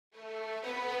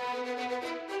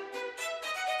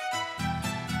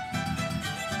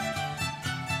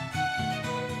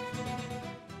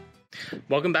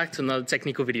Welcome back to another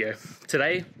technical video.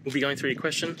 Today, we'll be going through your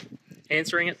question,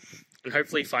 answering it, and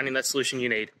hopefully finding that solution you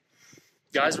need.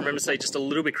 Guys, remember to stay just a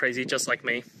little bit crazy, just like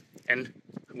me, and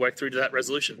work through to that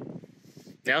resolution.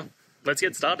 Now, let's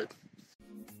get started.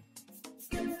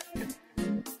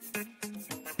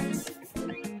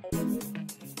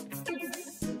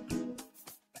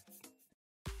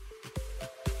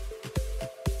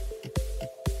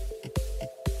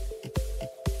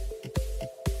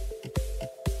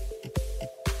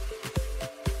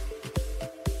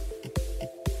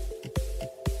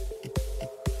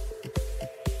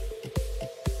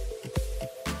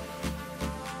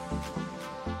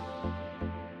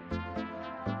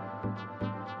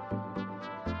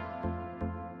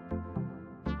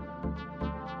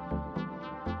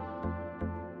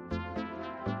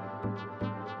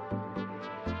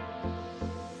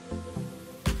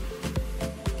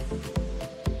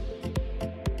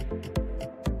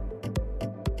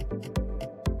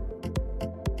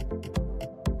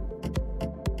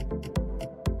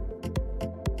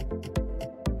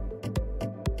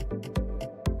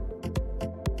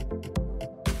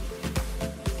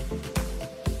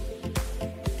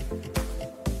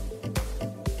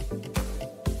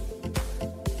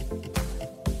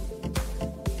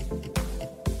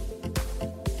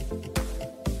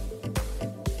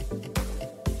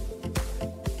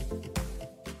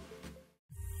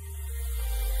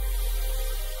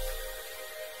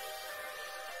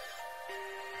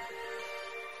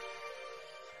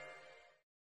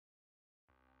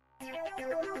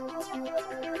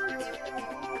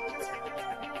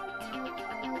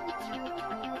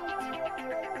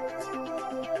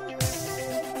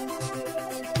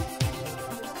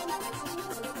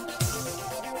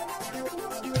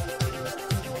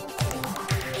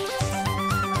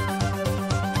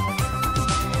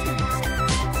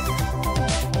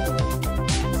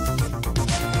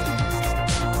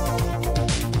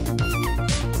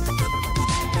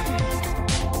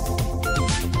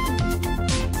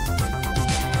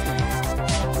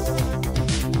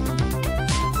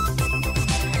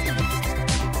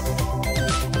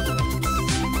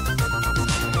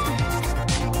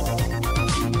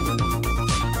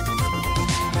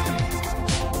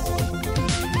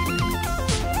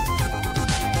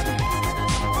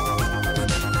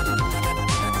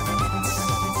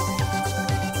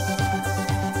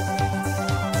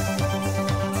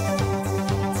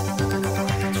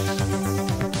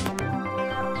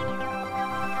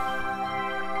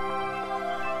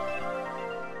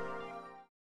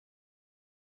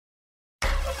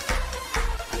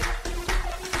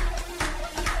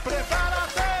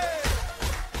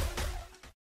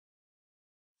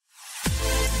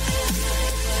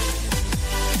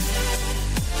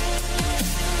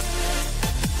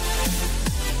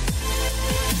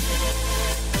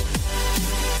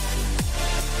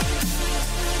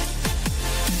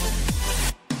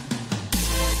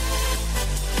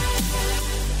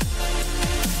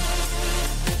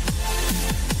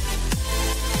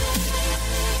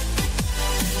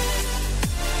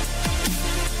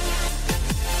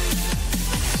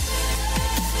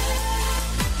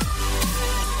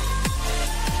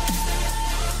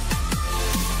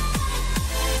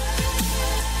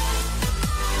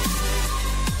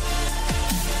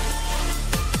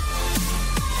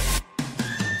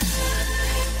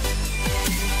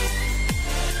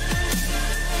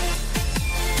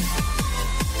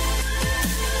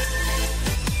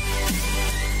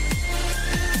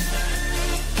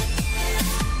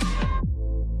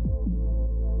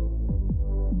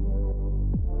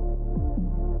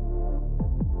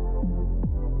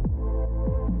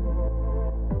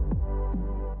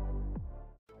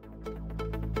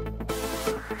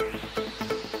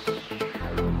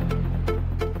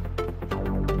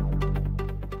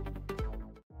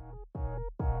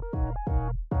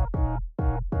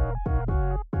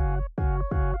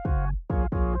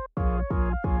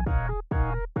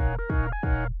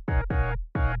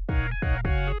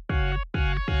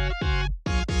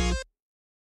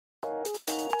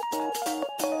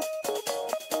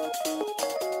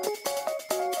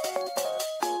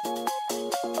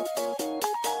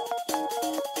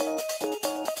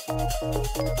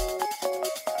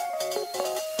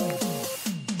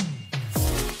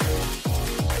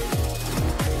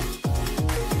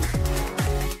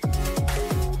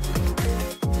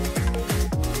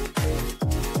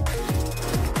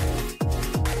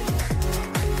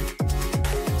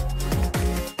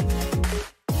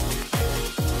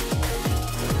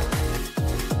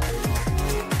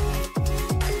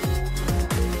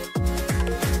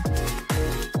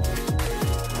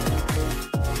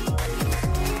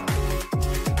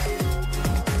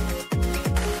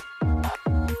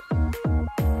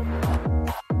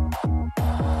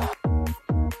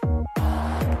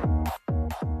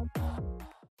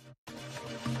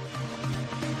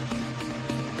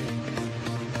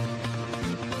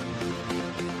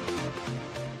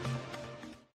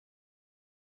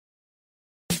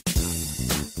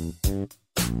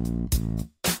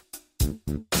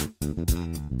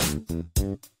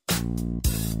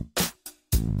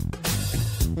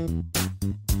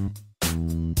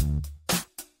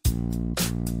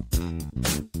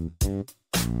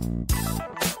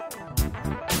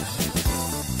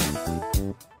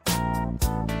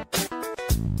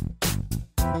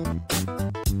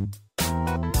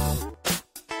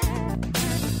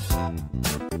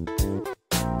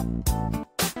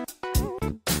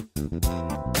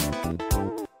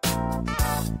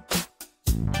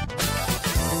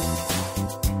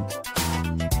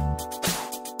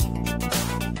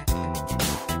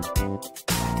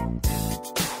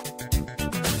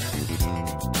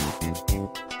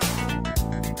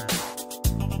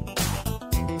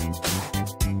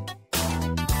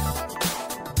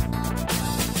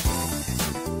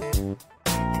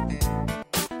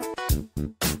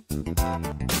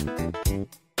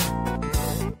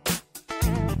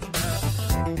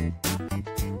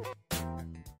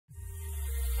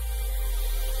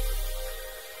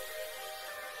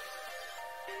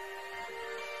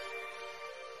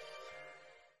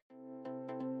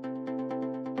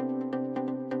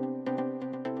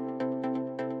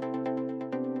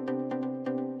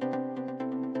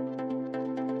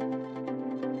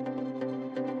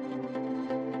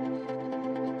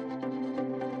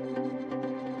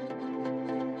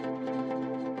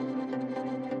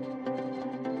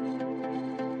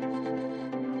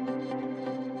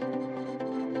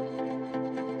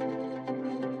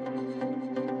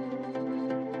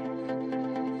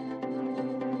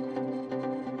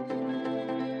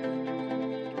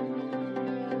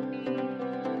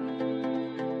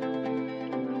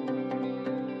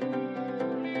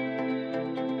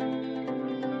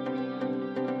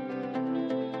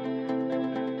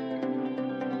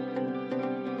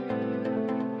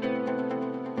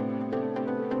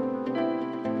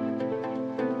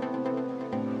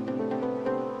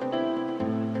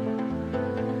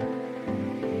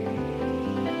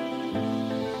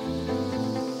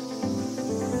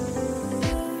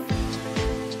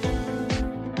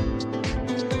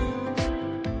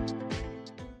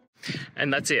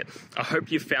 And that's it. I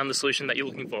hope you found the solution that you're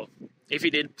looking for. If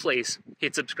you did, please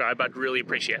hit subscribe. I'd really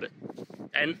appreciate it.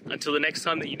 And until the next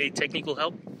time that you need technical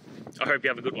help, I hope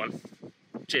you have a good one.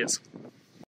 Cheers.